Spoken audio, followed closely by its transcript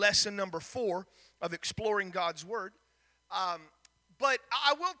lesson number 4 of exploring God's Word. But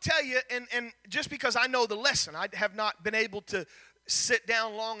I will tell you, and just because I know the lesson, I have not been able to sit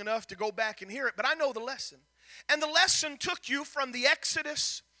down long enough to go back and hear it, but I know the lesson. And the lesson took you from the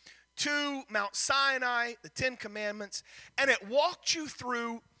Exodus to Mount Sinai, the Ten Commandments, and it walked you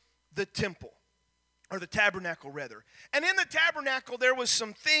through the temple, or the tabernacle rather. And in the tabernacle there was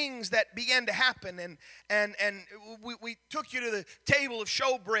some things that began to happen, and we took you to the table of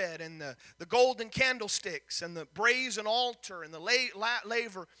showbread and the golden candlesticks and the brazen altar and the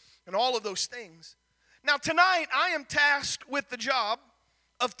laver and all of those things. Now tonight I am tasked with the job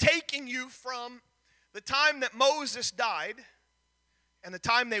of taking you from the time that Moses died and the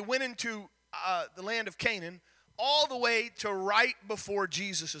time they went into the land of Canaan all the way to right before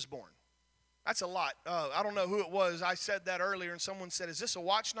Jesus is born. That's a lot. I don't know who it was. I said that earlier, and someone said, is this a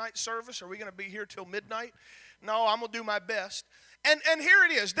watch night service? Are we going to be here till midnight? No, I'm going to do my best. And here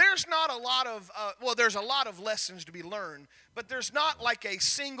it is. There's not a lot of, there's a lot of lessons to be learned, but there's not like a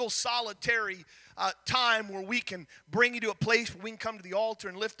single solitary time where we can bring you to a place where we can come to the altar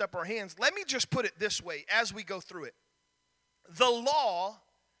and lift up our hands. Let me just put it this way as we go through it. The law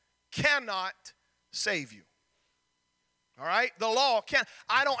cannot save you. All right? The law can't.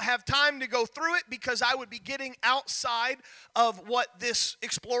 I don't have time to go through it because I would be getting outside of what this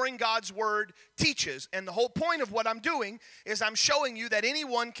exploring God's Word teaches. And the whole point of what I'm doing is I'm showing you that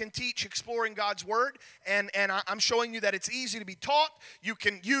anyone can teach exploring God's Word. And I'm showing you that it's easy to be taught. You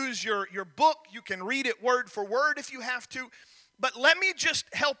can use your book. You can read it word for word if you have to. But let me just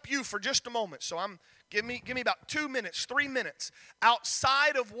help you for just a moment. So give me about 2 minutes, 3 minutes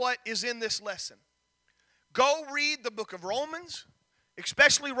outside of what is in this lesson. Go read the book of Romans,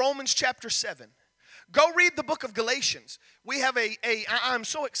 especially Romans chapter 7. Go read the book of Galatians. We have I'm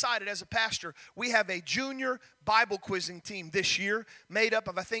so excited as a pastor, we have a junior Bible quizzing team this year made up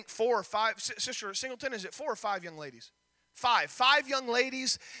of, I think, 4 or 5. Sister Singleton, is it 4 or 5 young ladies? 5 young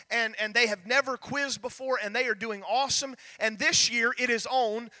ladies, and they have never quizzed before, and they are doing awesome. And this year it is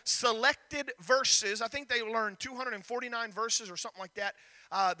on selected verses. I think they learned 249 verses or something like that.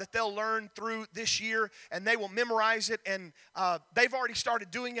 That they'll learn through this year, and they will memorize it, and they've already started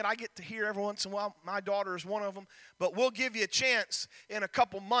doing it. I get to hear every once in a while. My daughter is one of them, but we'll give you a chance in a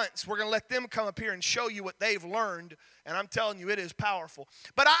couple months. We're going to let them come up here and show you what they've learned, and I'm telling you, it is powerful.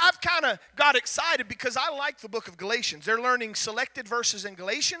 But I've kind of got excited because I like the book of Galatians. They're learning selected verses in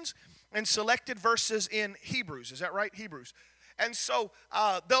Galatians and selected verses in Hebrews. Is that right? Hebrews. And so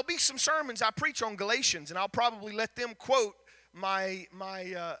there'll be some sermons I preach on Galatians, and I'll probably let them quote my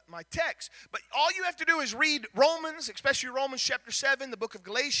text. But all you have to do is read Romans, especially Romans chapter 7, the book of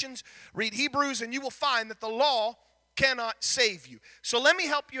Galatians, read Hebrews, and you will find that the law cannot save you. So let me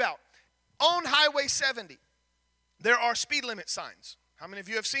help you out. On Highway 70, there are speed limit signs. How many of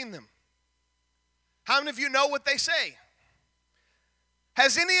you have seen them? How many of you know what they say?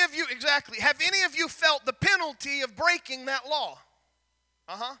 Have any of you felt the penalty of breaking that law?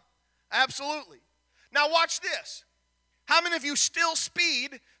 Absolutely. Now watch this. How many of you still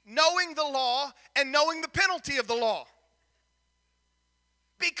speed knowing the law and knowing the penalty of the law?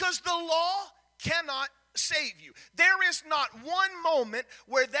 Because the law cannot save you. There is not one moment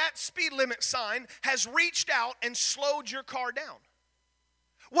where that speed limit sign has reached out and slowed your car down.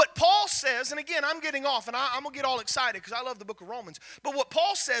 What Paul says, and again, I'm getting off, and I'm going to get all excited because I love the book of Romans. But what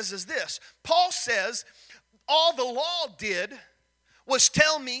Paul says is this. Paul says, all the law did was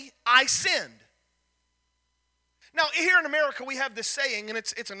tell me I sinned. Now, here in America, we have this saying, and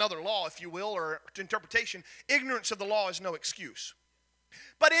it's another law, if you will, or interpretation, ignorance of the law is no excuse.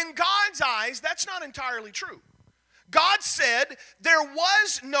 But in God's eyes, that's not entirely true. God said there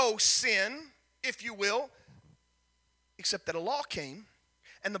was no sin, if you will, except that a law came.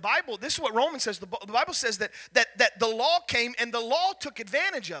 And the Bible, this is what Romans says, the Bible says that the law came and the law took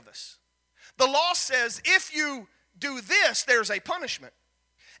advantage of us. The law says if you do this, there's a punishment.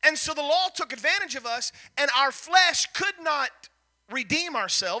 And so the law took advantage of us, and our flesh could not redeem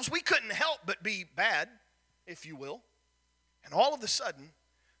ourselves. We couldn't help but be bad, if you will. And all of a sudden,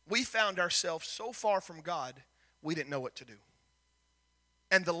 we found ourselves so far from God, we didn't know what to do.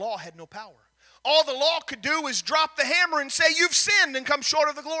 And the law had no power. All the law could do is drop the hammer and say, you've sinned and come short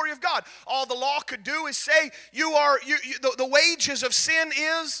of the glory of God. All the law could do is say, the wages of sin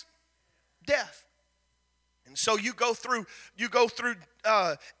is death. And so you go through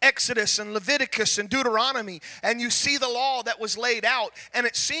Exodus and Leviticus and Deuteronomy, and you see the law that was laid out, and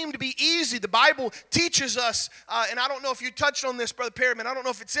it seemed to be easy. The Bible teaches us, and I don't know if you touched on this, Brother Perryman, I don't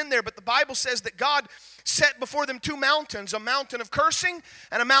know if it's in there, but the Bible says that God set before them two mountains, a mountain of cursing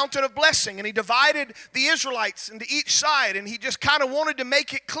and a mountain of blessing, and he divided the Israelites into each side, and he just kind of wanted to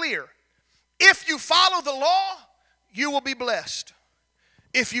make it clear. If you follow the law, you will be blessed.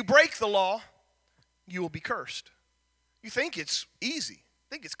 If you break the law, you will be cursed. You think it's easy.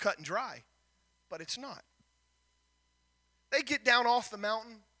 Think it's cut and dry, but it's not. They get down off the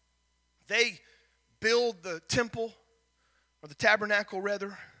mountain. They build the temple, or the tabernacle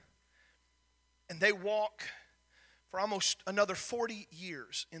rather, and they walk for almost another 40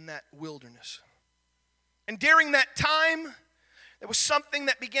 years in that wilderness. And during that time, there was something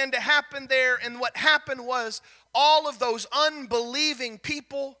that began to happen there, and what happened was all of those unbelieving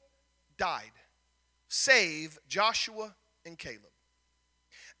people died, save Joshua and Caleb.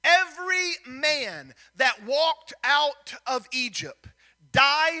 Every man that walked out of Egypt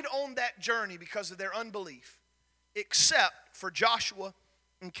died on that journey because of their unbelief, except for Joshua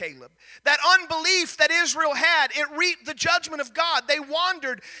and Caleb. That unbelief that Israel had, it reaped the judgment of God. They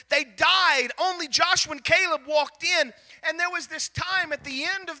wandered, they died. Only Joshua and Caleb walked in, and there was this time at the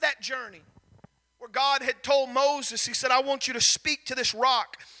end of that journey where God had told Moses, he said, I want you to speak to this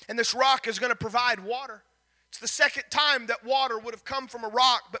rock, and this rock is going to provide water. It's the second time that water would have come from a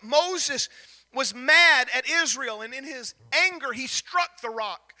rock. But Moses was mad at Israel, and in his anger, he struck the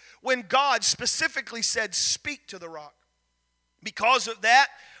rock when God specifically said, speak to the rock. Because of that,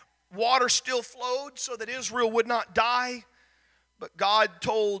 water still flowed so that Israel would not die. But God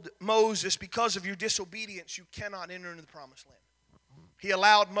told Moses, because of your disobedience, you cannot enter into the promised land. He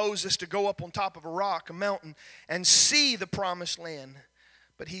allowed Moses to go up on top of a rock, a mountain, and see the promised land.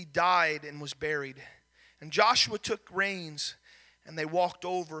 But he died and was buried. And Joshua took reins, and they walked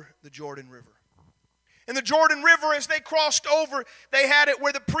over the Jordan River. In the Jordan River, as they crossed over, they had it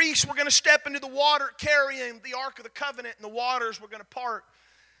where the priests were going to step into the water carrying the Ark of the Covenant, and the waters were going to part.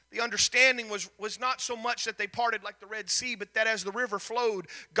 The understanding was not so much that they parted like the Red Sea, but that as the river flowed,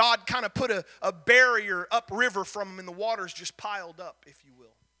 God kind of put a barrier upriver from them, and the waters just piled up, if you will.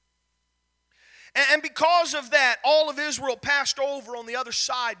 And because of that, all of Israel passed over on the other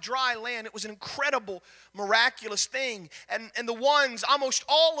side, dry land. It was an incredible, miraculous thing. And the ones, almost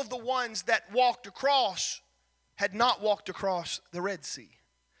all of the ones that walked across had not walked across the Red Sea.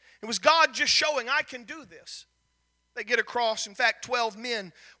 It was God just showing, I can do this. They get across, in fact, 12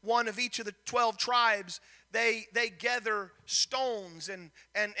 men, one of each of the 12 tribes, they gather stones, and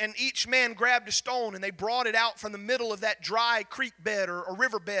each man grabbed a stone, and they brought it out from the middle of that dry creek bed or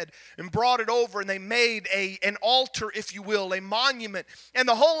river bed and brought it over, and they made an altar, if you will, a monument. And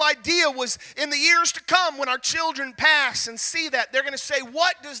the whole idea was, in the years to come, when our children pass and see that, they're going to say,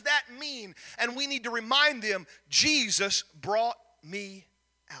 what does that mean? And we need to remind them, Jesus brought me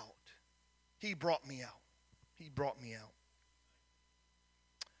out. He brought me out. He brought me out.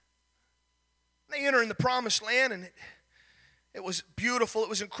 They enter in the promised land, and it was beautiful. It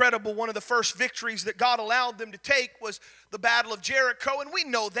was incredible. One of the first victories that God allowed them to take was the Battle of Jericho, and we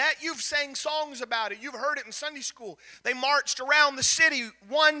know that. You've sang songs about it. You've heard it in Sunday school. They marched around the city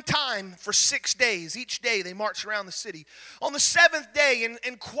one time for 6 days. Each day they marched around the city. On the seventh day,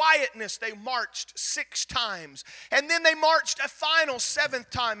 in quietness, they marched 6 times. And then they marched a final 7th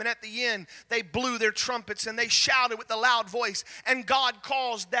time, and at the end, they blew their trumpets, and they shouted with a loud voice, and God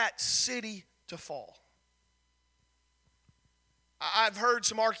caused that city to fall. I've heard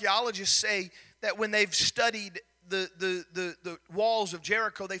some archaeologists say that when they've studied the walls of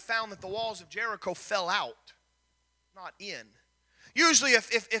Jericho, they found that the walls of Jericho fell out, not in. Usually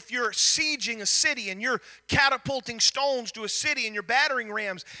if you're sieging a city and you're catapulting stones to a city and you're battering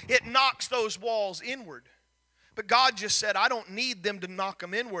rams, it knocks those walls inward. But God just said, I don't need them to knock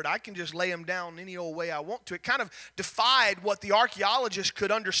them inward. I can just lay them down any old way I want to. It kind of defied what the archaeologists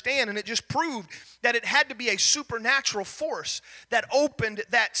could understand, and it just proved that it had to be a supernatural force that opened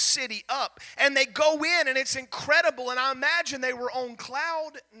that city up. And they go in, and it's incredible, and I imagine they were on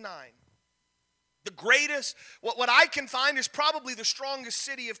cloud 9. The greatest, what I can find is probably the strongest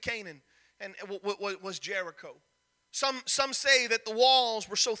city of Canaan, and was Jericho. Some say that the walls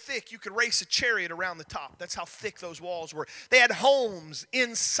were so thick you could race a chariot around the top. That's how thick those walls were. They had homes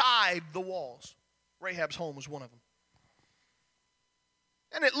inside the walls. Rahab's home was one of them.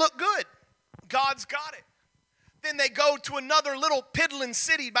 And it looked good. God's got it. Then they go to another little piddling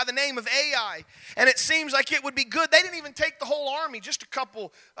city by the name of Ai, and it seems like it would be good. They didn't even take the whole army, just a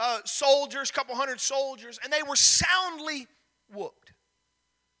couple soldiers, a couple hundred soldiers, and they were soundly whooped.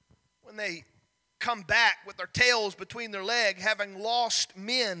 When they come back with their tails between their legs, having lost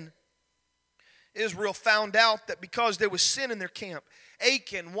men, Israel found out that because there was sin in their camp,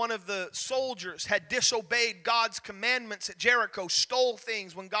 Achan, one of the soldiers, had disobeyed God's commandments at Jericho, stole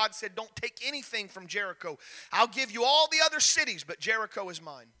things when God said, don't take anything from Jericho. I'll give you all the other cities, but Jericho is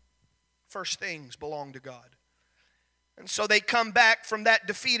mine. First things belong to God. And so they come back from that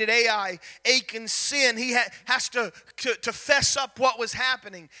defeated Ai. Achan's sin, he has to fess up what was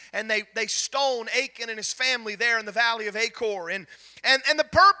happening. And they stone Achan and his family there in the valley of Achor. And the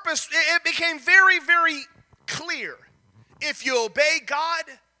purpose, it became very, very clear. If you obey God,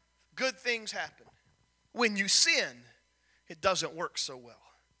 good things happen. When you sin, it doesn't work so well.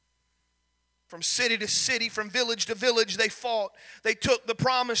 From city to city, from village to village, they fought. They took the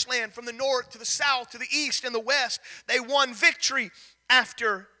promised land from the north to the south to the east and the west. They won victory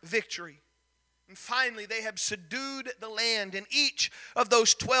after victory. And finally, they have subdued the land, and each of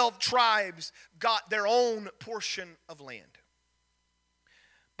those 12 tribes got their own portion of land.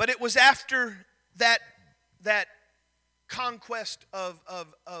 But it was after that conquest of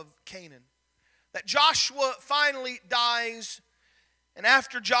Canaan that Joshua finally dies. And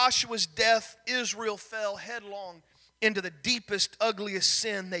after Joshua's death, Israel fell headlong into the deepest, ugliest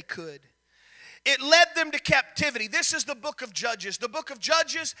sin they could. It led them to captivity. This is the book of Judges. The book of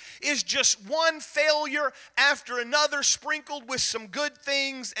Judges is just one failure after another, sprinkled with some good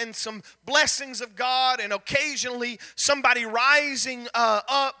things and some blessings of God, and occasionally somebody rising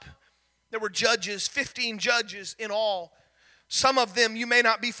up. There were judges, 15 judges in all. Some of them you may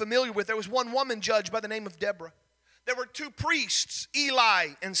not be familiar with. There was one woman judge by the name of Deborah. There were 2 priests, Eli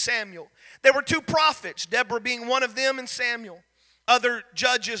and Samuel. There were 2 prophets, Deborah being one of them and Samuel. Other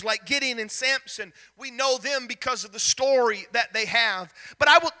judges like Gideon and Samson, we know them because of the story that they have. But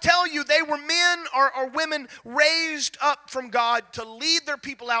I will tell you, they were men or women raised up from God to lead their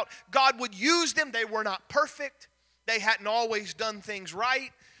people out. God would use them. They were not perfect. They hadn't always done things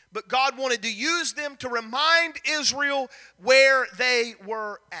right. But God wanted to use them to remind Israel where they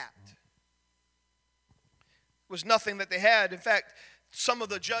were at. Was nothing that they had. In fact, some of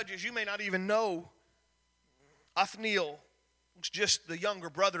the judges you may not even know. Othniel was just the younger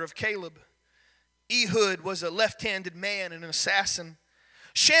brother of Caleb. Ehud was a left-handed man and an assassin.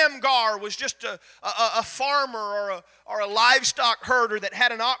 Shamgar was just a farmer or a livestock herder that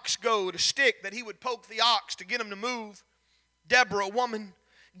had an ox goad, a stick that he would poke the ox to get him to move. Deborah, a woman.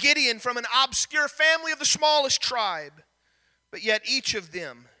 Gideon, from an obscure family of the smallest tribe. But yet each of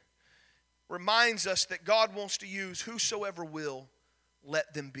them reminds us that God wants to use whosoever will,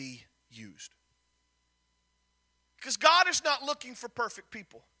 let them be used. Because God is not looking for perfect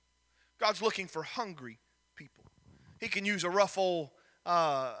people. God's looking for hungry people. He can use a rough old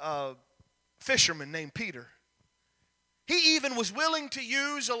fisherman named Peter. He even was willing to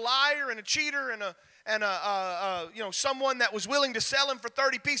use a liar and a cheater and someone that was willing to sell him for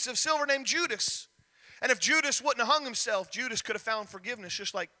 30 pieces of silver named Judas. And if Judas wouldn't have hung himself, Judas could have found forgiveness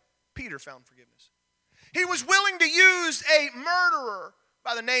just like Peter found forgiveness. He was willing to use a murderer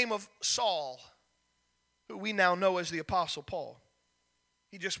by the name of Saul, who we now know as the Apostle Paul.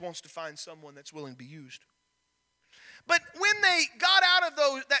 He just wants to find someone that's willing to be used. But when they got out of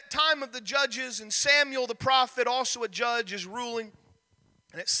that time of the judges, and Samuel the prophet, also a judge, is ruling,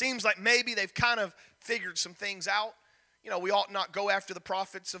 and it seems like maybe they've kind of figured some things out. You know, we ought not go after the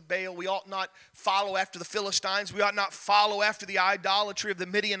prophets of Baal. We ought not follow after the Philistines. We ought not follow after the idolatry of the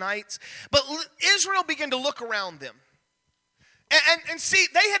Midianites. But Israel began to look around them. And see,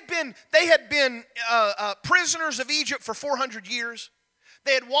 they had been prisoners of Egypt for 400 years.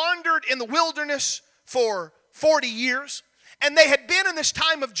 They had wandered in the wilderness for 40 years. And they had been in this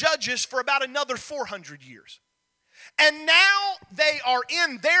time of judges for about another 400 years. And now they are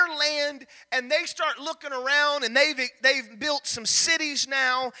in their land, and they start looking around, and they've built some cities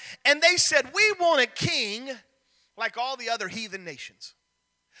now, and they said, we want a king like all the other heathen nations.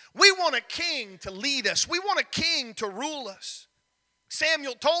 We want a king to lead us. We want a king to rule us.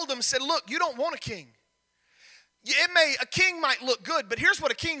 Samuel told them, said, look, you don't want a king. A king might look good, but here's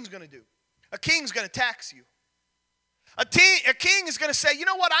what a king's going to do. A king's going to tax you. A king is going to say, you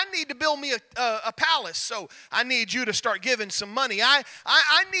know what, I need to build me a palace, so I need you to start giving some money. I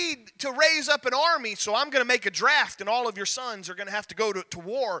need to raise up an army, so I'm going to make a draft, and all of your sons are going to have to go to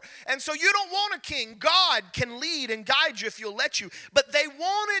war. And so you don't want a king. God can lead and guide you if he'll let you. But they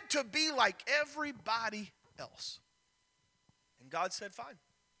wanted to be like everybody else. And God said, fine.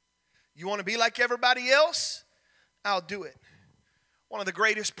 You want to be like everybody else? I'll do it. One of the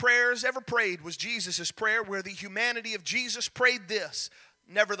greatest prayers ever prayed was Jesus' prayer, where the humanity of Jesus prayed this: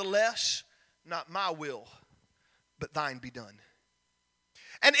 nevertheless, not my will, but thine be done.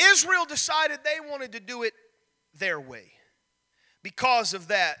 And Israel decided they wanted to do it their way. Because of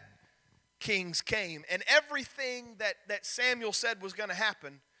that, kings came. And everything that Samuel said was going to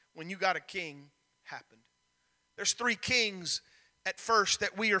happen when you got a king happened. There's 3 kings at first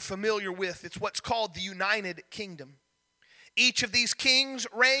that we are familiar with. It's what's called the United Kingdom. Each of these kings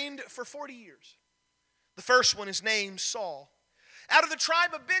reigned for 40 years. The first one is named Saul. Out of the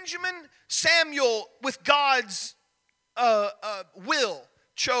tribe of Benjamin, Samuel, with God's will,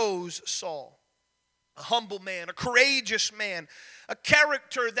 chose Saul. A humble man, a courageous man, a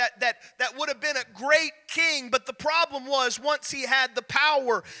character that would have been a great king. But the problem was, once he had the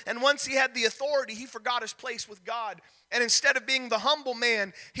power and once he had the authority, he forgot his place with God. And instead of being the humble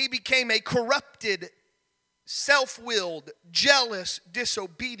man, he became a corrupted, self-willed, jealous,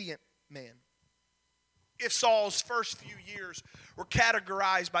 disobedient man. If Saul's first few years were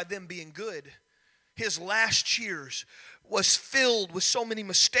categorized by them being good, his last years was filled with so many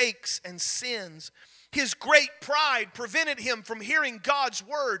mistakes and sins. His great pride prevented him from hearing God's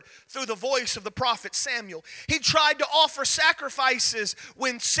word through the voice of the prophet Samuel. He tried to offer sacrifices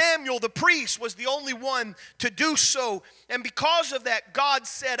when Samuel the priest was the only one to do so. And because of that, God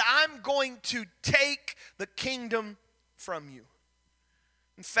said, I'm going to take the kingdom from you.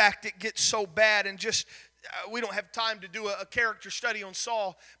 In fact, it gets so bad, and just we don't have time to do a character study on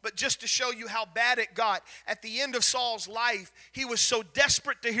Saul, but just to show you how bad it got, at the end of Saul's life, he was so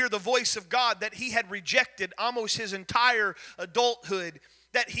desperate to hear the voice of God that he had rejected almost his entire adulthood,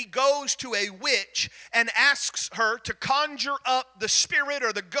 that he goes to a witch and asks her to conjure up the spirit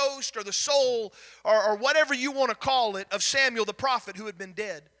or the ghost or the soul or whatever you want to call it of Samuel the prophet who had been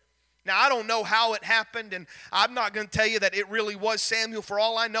dead. Now, I don't know how it happened, and I'm not going to tell you that it really was Samuel. For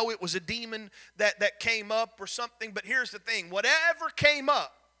all I know, it was a demon that came up or something. But here's the thing. Whatever came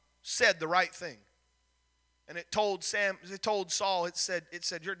up said the right thing. And it told Saul, it said,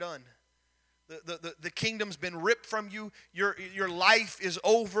 you're done. The kingdom's been ripped from you. Your life is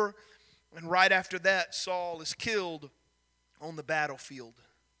over. And right after that, Saul is killed on the battlefield.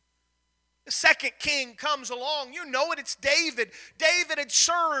 The second king comes along. You know it. It's David. David had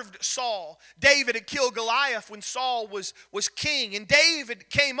served Saul. David had killed Goliath when Saul was king. And David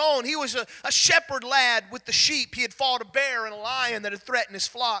came on. He was a shepherd lad with the sheep. He had fought a bear and a lion that had threatened his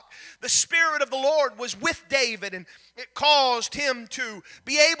flock. The Spirit of the Lord was with David, and it caused him to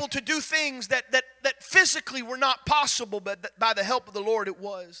be able to do things that physically were not possible, but by the help of the Lord it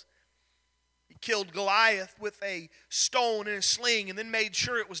was. Killed Goliath with a stone and a sling, and then made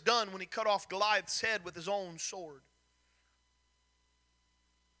sure it was done when he cut off Goliath's head with his own sword.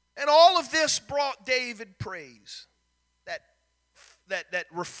 And all of this brought David praise. That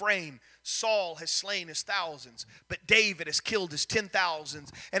refrain, Saul has slain his thousands, but David has killed his 10,000s.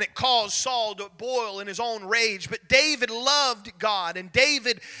 And it caused Saul to boil in his own rage. But David loved God, and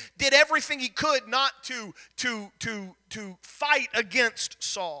David did everything he could not to fight against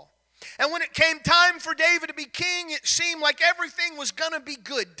Saul. And when it came time for David to be king, it seemed like everything was going to be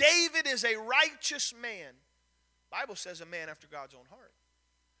good. David is a righteous man. The Bible says a man after God's own heart.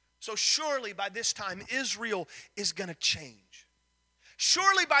 So surely by this time, Israel is going to change.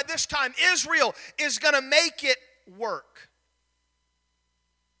 Surely by this time, Israel is going to make it work.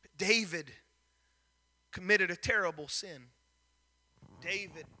 But David committed a terrible sin.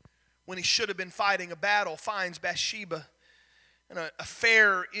 David, when he should have been fighting a battle, finds Bathsheba. And an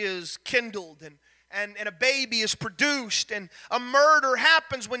affair is kindled, and a baby is produced, and a murder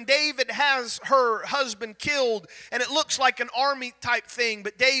happens when David has her husband killed. And it looks like an army type thing,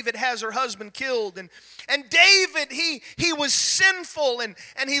 but David has her husband killed. And David, he was sinful,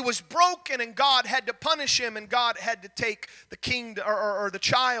 and he was broken, and God had to punish him, and God had to take the king or the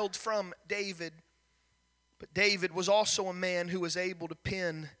child from David. But David was also a man who was able to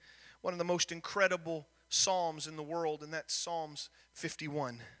pen one of the most incredible Psalms in the world, and that's Psalms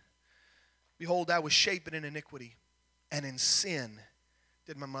 51. Behold, I was shapen in iniquity, and in sin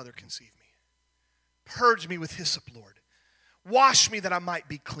did my mother conceive me. Purge me with hyssop, Lord. Wash me that I might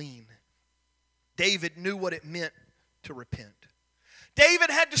be clean. David knew what it meant to repent. David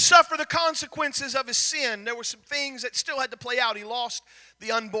had to suffer the consequences of his sin. There were some things that still had to play out. He lost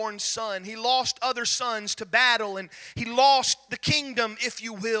the unborn son. He lost other sons to battle, and he lost the kingdom, if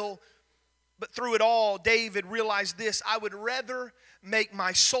you will. But through it all, David realized this: I would rather make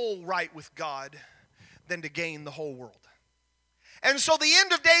my soul right with God than to gain the whole world. And so the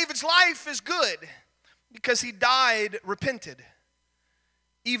end of David's life is good because he died repented,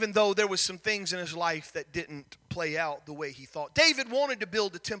 even though there was some things in his life that didn't play out the way he thought. David wanted to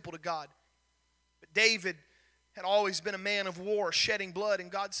build a temple to God, but David had always been a man of war, shedding blood, and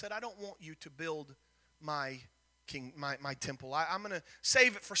God said, I don't want you to build my my temple. I'm going to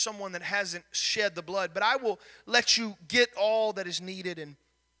save it for someone that hasn't shed the blood, but I will let you get all that is needed, and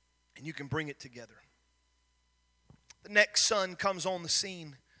you can bring it together. The next son comes on the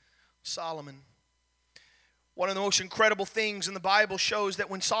scene, Solomon. One of the most incredible things in the Bible shows that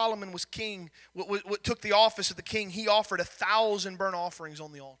when Solomon was king, what took the office of the king, he offered 1,000 burnt offerings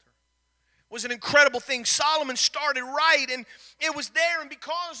on the altar. It was an incredible thing. Solomon started right, and it was there, and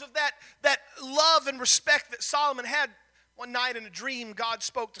because of that love and respect that Solomon had, one night in a dream, God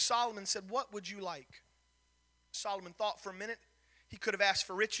spoke to Solomon and said, "What would you like?" Solomon thought for a minute. He could have asked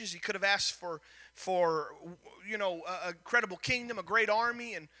for riches. He could have asked for a incredible kingdom, a great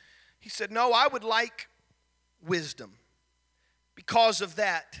army. And he said, "No, I would like wisdom." Because of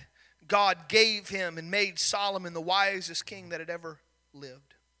that, God gave him and made Solomon the wisest king that had ever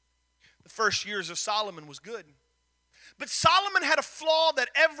lived. The first years of Solomon was good. But Solomon had a flaw that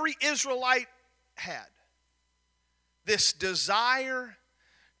every Israelite had. This desire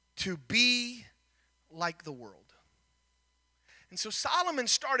to be like the world. And so Solomon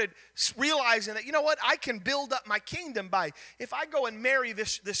started realizing that, you know what, I can build up my kingdom by, if I go and marry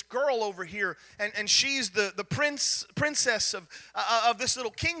this girl over here, and she's the princess of this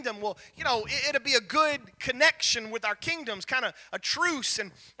little kingdom, well, it'll be a good connection with our kingdoms, kind of a truce,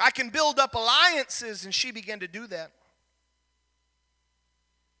 and I can build up alliances, and she began to do that.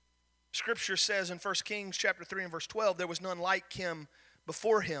 Scripture says in 1 Kings chapter 3 and verse 12, there was none like him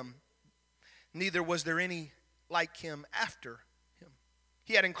before him, neither was there any like him after him.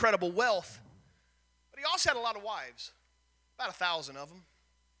 He had incredible wealth, but he also had a lot of wives, about 1,000 of them.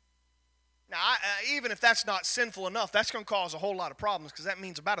 Now, even if that's not sinful enough, that's going to cause a whole lot of problems, because that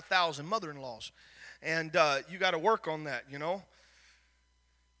means about 1,000 mother-in-laws, and you got to work on that, And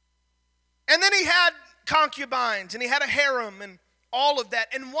then he had concubines, and he had a harem, and all of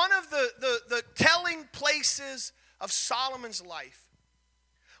that. And one of the telling places of Solomon's life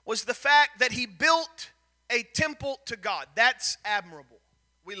was the fact that he built a temple to God. That's admirable.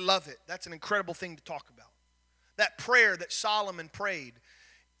 We love it. That's an incredible thing to talk about. That prayer that Solomon prayed,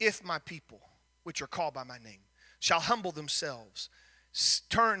 "If my people, which are called by my name, shall humble themselves,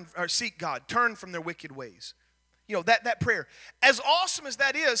 seek God, turn from their wicked ways." That prayer. As awesome as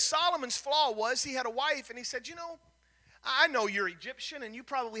that is, Solomon's flaw was he had a wife, and he said, I know you're Egyptian, and you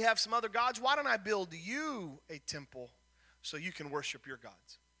probably have some other gods. Why don't I build you a temple so you can worship your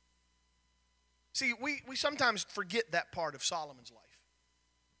gods? See, we sometimes forget that part of Solomon's life.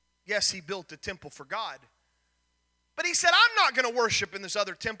 Yes, he built a temple for God. But he said, I'm not going to worship in this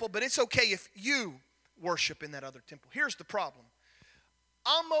other temple, but it's okay if you worship in that other temple. Here's the problem.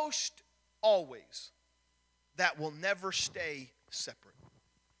 Almost always, that will never stay separate.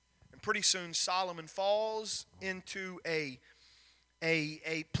 And pretty soon, Solomon falls into a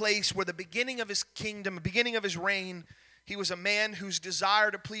place where the beginning of his kingdom, the beginning of his reign, he was a man whose desire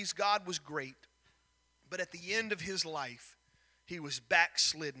to please God was great. But at the end of his life, he was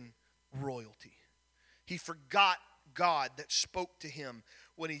backslidden royalty. He forgot God that spoke to him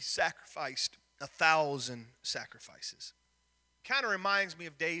when he sacrificed 1,000 sacrifices. Kind of reminds me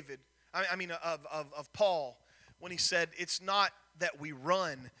of David, of Paul, when he said, it's not that we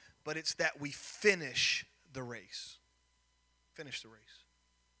run, but it's that we finish the race. Finish the race.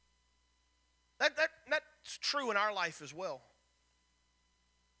 That's true in our life as well.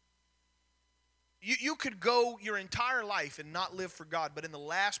 You could go your entire life and not live for God, but in the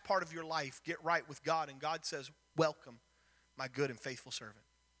last part of your life, get right with God, and God says, welcome, my good and faithful servant.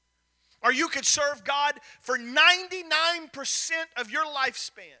 Or you could serve God for 99% of your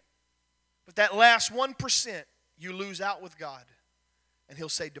lifespan, but that last 1%, you lose out with God, and he'll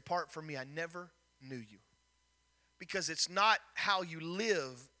say, depart from me, I never knew you. Because it's not how you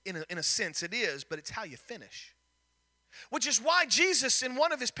live, in a sense it is, but it's how you finish. Which is why Jesus, in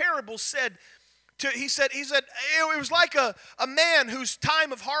one of his parables, said, he said it was like a man whose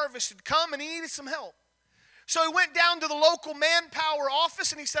time of harvest had come and he needed some help. So he went down to the local manpower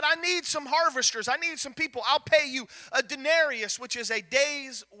office and he said, I need some harvesters. I need some people. I'll pay you a denarius, which is a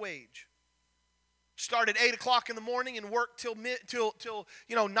day's wage. Start at 8 o'clock in the morning and work till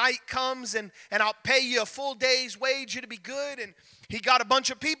night comes, and I'll pay you a full day's wage. It'll be good. And he got a bunch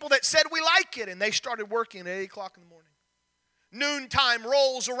of people that said we like it, and they started working at 8 o'clock in the morning. Noontime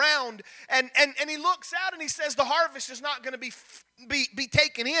rolls around, and he looks out and he says the harvest is not going to be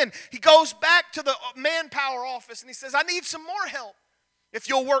taken in. He goes back to the manpower office and he says, I need some more help. If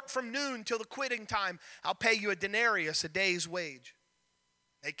you'll work from noon till the quitting time, I'll pay you a denarius, a day's wage.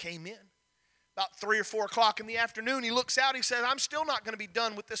 They came in. About 3 or 4 o'clock in the afternoon, he looks out, he says, I'm still not going to be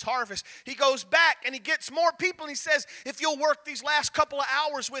done with this harvest. He goes back and he gets more people and he says, if you'll work these last couple of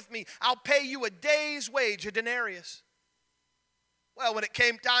hours with me, I'll pay you a day's wage, a denarius. Well, when it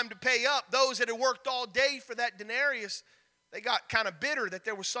came time to pay up, those that had worked all day for that denarius, they got kind of bitter that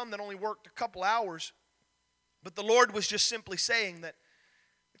there was some that only worked a couple hours. But the Lord was just simply saying that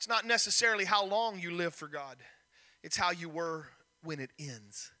it's not necessarily how long you live for God. It's how you were when it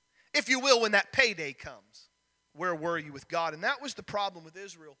ends. If you will, when that payday comes. Where were you with God? And that was the problem with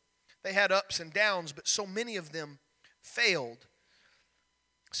Israel. They had ups and downs, but so many of them failed.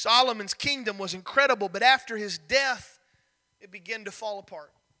 Solomon's kingdom was incredible, but after his death, it began to fall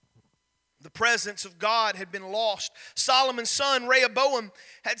apart. The presence of God had been lost. Solomon's son, Rehoboam,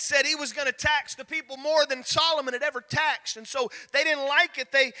 had said he was going to tax the people more than Solomon had ever taxed. And so they didn't like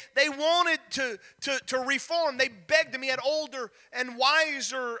it. They wanted to reform. They begged him. He had older and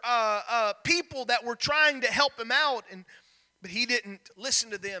wiser people that were trying to help him out. But he didn't listen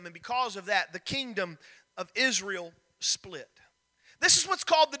to them. And because of that, the kingdom of Israel split. This is what's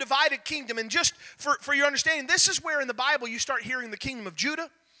called the divided kingdom. And just for your understanding, this is where in the Bible you start hearing the kingdom of Judah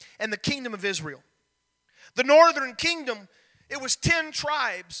and the kingdom of Israel. The northern kingdom, it was 10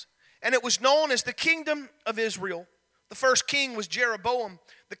 tribes, and it was known as the kingdom of Israel. The first king was Jeroboam,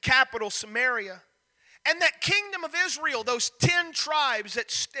 the capital Samaria. And that kingdom of Israel, those 10 tribes that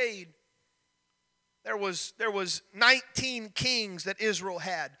stayed, there was 19 kings that Israel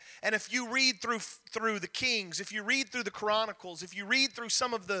had. And if you read through the kings, if you read through the Chronicles, if you read through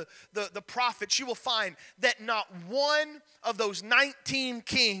some of the prophets, you will find that not one of those 19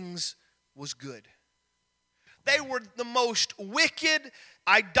 kings was good. They were the most wicked,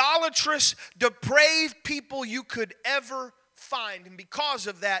 idolatrous, depraved people you could ever find. And because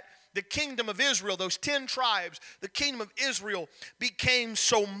of that, the kingdom of Israel, those 10 tribes, the kingdom of Israel became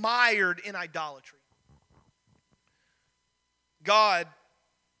so mired in idolatry. God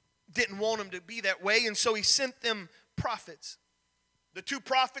didn't want them to be that way, and so he sent them prophets. The 2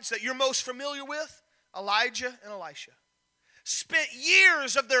 prophets that you're most familiar with, Elijah and Elisha, spent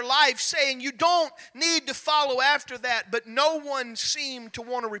years of their life saying you don't need to follow after that, but no one seemed to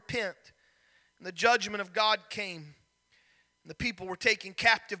want to repent. And the judgment of God came, and the people were taken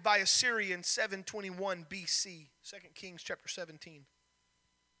captive by Assyria in 721 BC, 2 Kings chapter 17.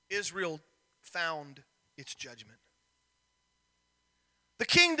 Israel found its judgment. The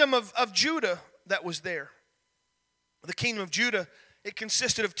kingdom of Judah that was there. The kingdom of Judah, it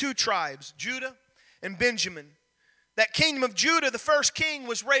consisted of 2 tribes, Judah and Benjamin. That kingdom of Judah, the first king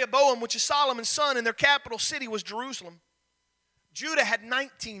was Rehoboam, which is Solomon's son, and their capital city was Jerusalem. Judah had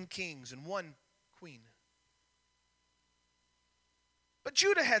 19 kings and 1 queen. But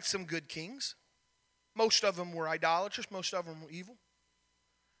Judah had some good kings. Most of them were idolatrous, most of them were evil.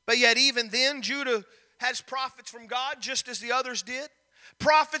 But yet even then, Judah has prophets from God, just as the others did.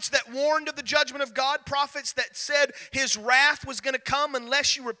 Prophets that warned of the judgment of God. Prophets that said his wrath was going to come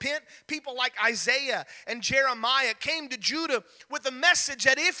unless you repent. People like Isaiah and Jeremiah came to Judah with a message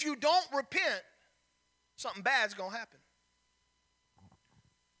that if you don't repent, something bad's going to happen.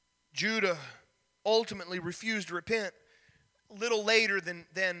 Judah ultimately refused to repent a little later than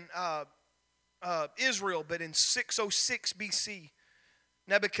Israel, but in 606 BC,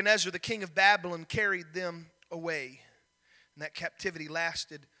 Nebuchadnezzar, the king of Babylon, carried them away. And that captivity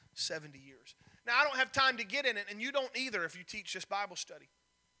lasted 70 years. Now, I don't have time to get in it, and you don't either if you teach this Bible study.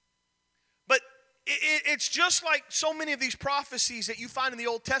 But it's just like so many of these prophecies that you find in the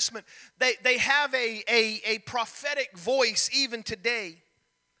Old Testament. They have a prophetic voice even today.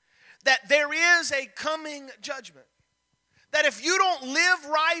 That there is a coming judgment. That if you don't live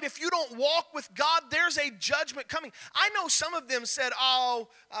right, if you don't walk with God, there's a judgment coming. I know some of them said,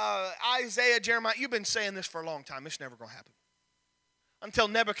 Isaiah, Jeremiah, you've been saying this for a long time. It's never going to happen. Until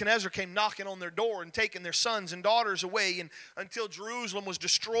Nebuchadnezzar came knocking on their door and taking their sons and daughters away, and until Jerusalem was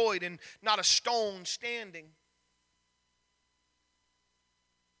destroyed and not a stone standing.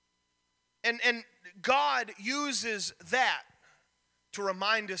 And God uses that to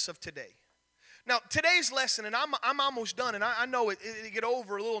remind us of today. Now, today's lesson, and I'm almost done, and I know it get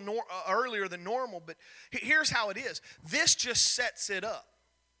over a little earlier than normal, but here's how it is. This just sets it up.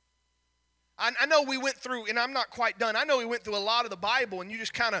 I know we went through, and I'm not quite done, I know we went through a lot of the Bible, and you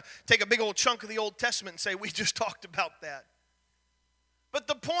just kind of take a big old chunk of the Old Testament and say, we just talked about that. But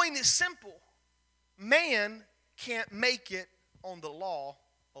the point is simple. Man can't make it on the law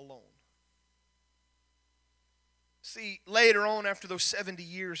alone. See, later on, after those 70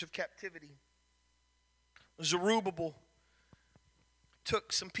 years of captivity, Zerubbabel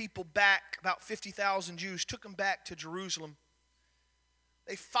took some people back, about 50,000 Jews, took them back to Jerusalem.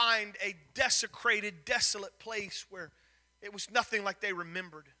 they find a desecrated, desolate place where it was nothing like they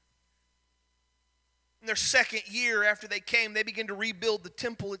remembered. In their second year after they came, they begin to rebuild the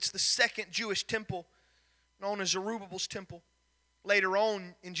temple. It's the second Jewish temple, known as Zerubbabel's temple. Later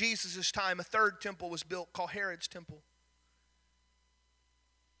on, in Jesus' time, a third temple was built called Herod's temple.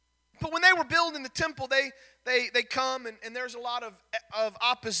 But when they were building the temple, they come, and there's a lot of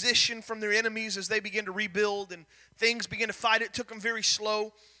opposition from their enemies as they begin to rebuild, and things begin to fight. It took them very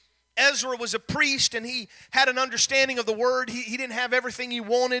slow. Ezra was a priest, and he had an understanding of the word. He didn't have everything he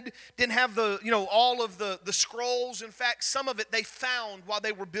wanted, didn't have all of the scrolls. In fact, some of it they found while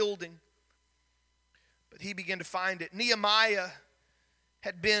they were building. But he began to find it. Nehemiah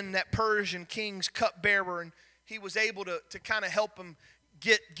had been that Persian king's cupbearer, and he was able to kind of help them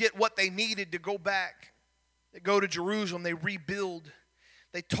get what they needed to go back. They go to Jerusalem, they rebuild,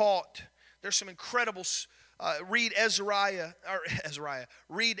 they taught. There's some incredible, read Ezra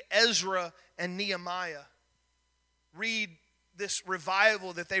and Nehemiah. Read this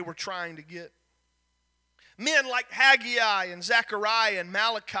revival that they were trying to get. Men like Haggai and Zechariah and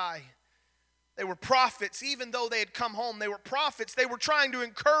Malachi, they were prophets. Even though they had come home, they were prophets. They were trying to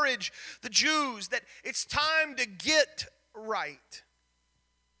encourage the Jews that it's time to get right.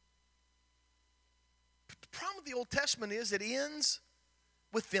 But the problem with the Old Testament is it ends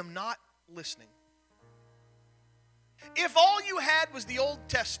with them not listening. If all you had was the Old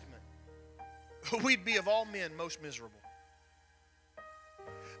Testament, we'd be of all men most miserable.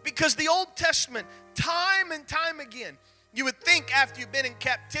 Because the Old Testament, time and time again, you would think after you've been in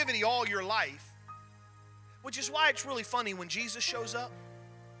captivity all your life, which is why it's really funny when Jesus shows up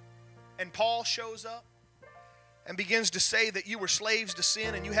and Paul shows up and begins to say that you were slaves to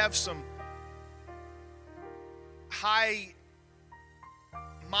sin, and you have some high-minded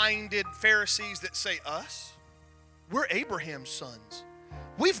Pharisees that say, us? We're Abraham's sons.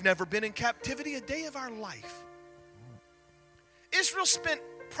 We've never been in captivity a day of our life. Israel spent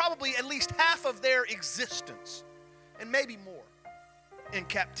probably at least half of their existence, and maybe more, in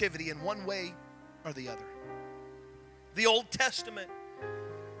captivity in one way or the other. The Old Testament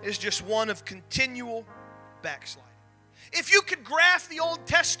is just one of continual backsliding. If you could graph the Old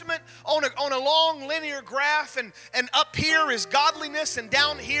Testament on a long linear graph, and up here is godliness and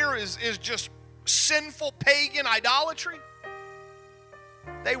down here is just sinful pagan idolatry,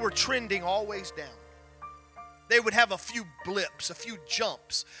 they were trending always down. They would have a few blips, a few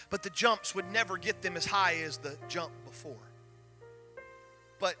jumps, but the jumps would never get them as high as the jump before.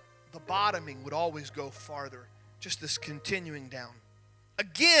 But the bottoming would always go farther, just this continuing down.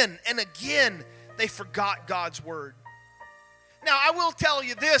 Again and again, they forgot God's word. Now, I will tell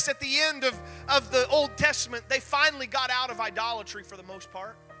you this, at the end of the Old Testament, they finally got out of idolatry for the most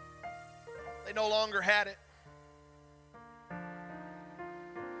part. They no longer had it.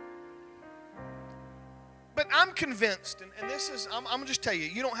 But I'm convinced, and this is, I'm going to just tell you,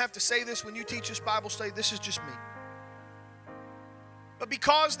 you don't have to say this when you teach this Bible study, this is just me. But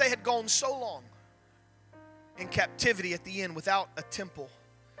because they had gone so long in captivity at the end without a temple,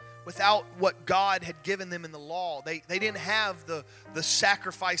 without what God had given them in the law, they didn't have the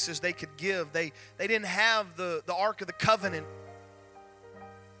sacrifices they could give. They didn't have the Ark of the Covenant.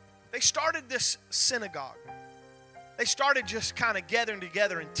 They started this synagogue. They started just kind of gathering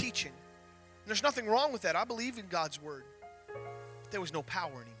together and teaching. And there's nothing wrong with that. I believe in God's word. But there was no power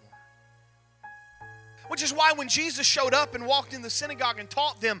anymore. Which is why when Jesus showed up and walked in the synagogue and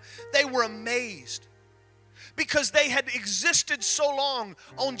taught them, they were amazed. Because they had existed so long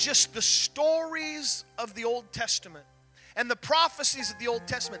on just the stories of the Old Testament and the prophecies of the Old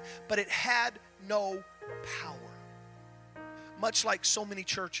Testament, but it had no power. Much like so many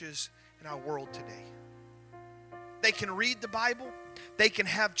churches in our world today. They can read the Bible, they can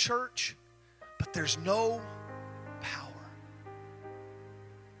have church, but there's no power.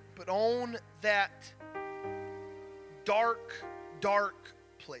 But on that dark, dark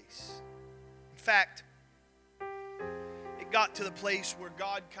place. In fact, it got to the place where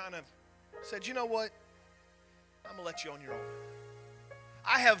God kind of said, you know what? I'm going to let you on your own.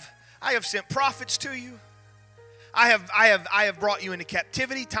 I have sent prophets to you. I have brought you into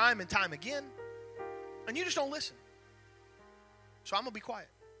captivity time and time again. And you just don't listen. So I'm going to be quiet.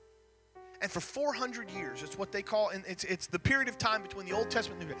 And for 400 years, it's what they call, and it's the period of time between the Old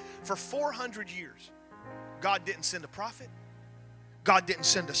Testament and the New Testament. For 400 years, God didn't send a prophet. God didn't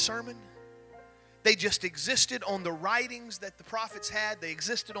send a sermon. They just existed on the writings that the prophets had. They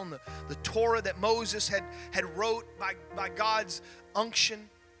existed on the Torah that Moses had wrote by God's unction.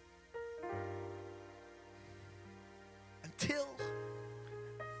 Until,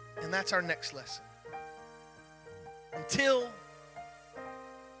 and that's our next lesson, until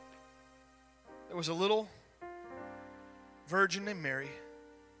there was a little virgin named Mary,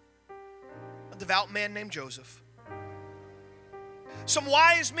 a devout man named Joseph, some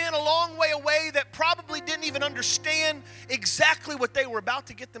wise men a long way away that probably didn't even understand exactly what they were about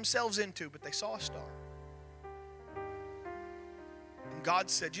to get themselves into, but they saw a star. And God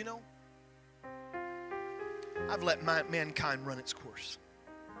said, you know, I've let mankind run its course.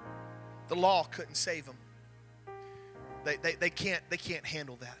 The law couldn't save them. They can't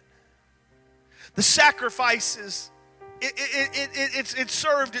handle that. The sacrifices, it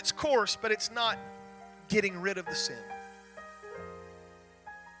served its course, but it's not getting rid of the sin.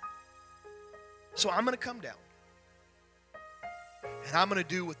 So I'm going to come down. And I'm going to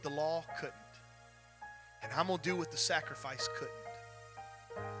do what the law couldn't. And I'm going to do what the sacrifice couldn't.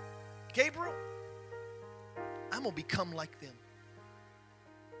 Gabriel, I'm going to become like them.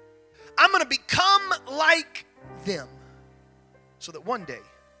 I'm going to become like them so that one day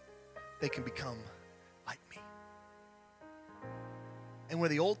they can become like me. And where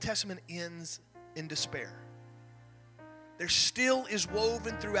the Old Testament ends in despair, there still is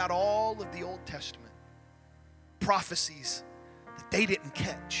woven throughout all of the Old Testament prophecies that they didn't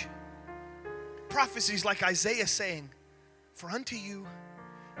catch. Prophecies like Isaiah saying, for unto you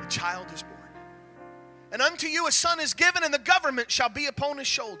a child is born, and unto you a son is given, and the government shall be upon his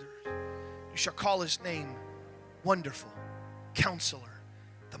shoulders. You shall call his name Wonderful, Counselor,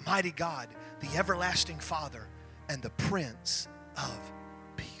 the Mighty God, the Everlasting Father, and the Prince of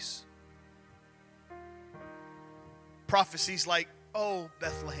Peace. Prophecies like, oh,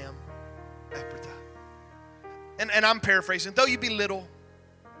 Bethlehem, Ephrathah. And I'm paraphrasing, though you be little,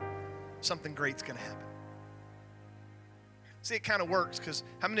 something great's going to happen. See, it kind of works because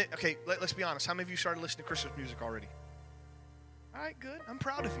let's be honest. How many of you started listening to Christmas music already? All right, good. I'm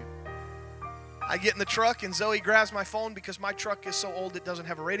proud of you. I get in the truck and Zoe grabs my phone because my truck is so old it doesn't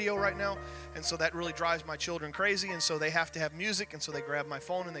have a radio right now. And so that really drives my children crazy. And so they have to have music. And so they grab my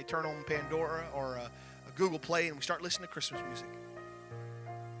phone and they turn on Pandora or a Google Play and we start listening to Christmas music.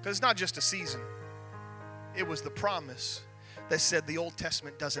 Because it's not just a season. It was the promise that said the Old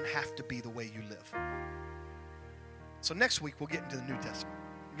Testament doesn't have to be the way you live. So next week we'll get into the New Testament.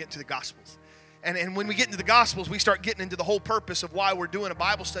 We'll get into the Gospels. And when we get into the Gospels, we start getting into the whole purpose of why we're doing a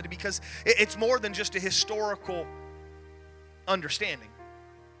Bible study, because it's more than just a historical understanding.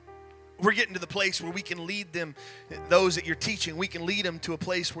 We're getting to the place where we can lead them, those that you're teaching, we can lead them to a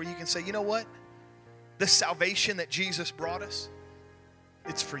place where you can say, you know what? The salvation that Jesus brought us,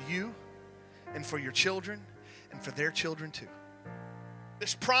 it's for you and for your children and for their children too.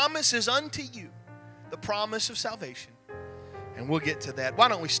 This promise is unto you, the promise of salvation. And we'll get to that. Why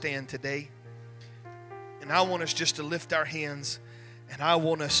don't we stand today? And I want us just to lift our hands, and I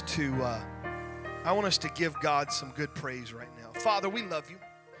want us to give God some good praise right now. Father, we love you.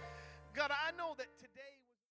 God, I know that today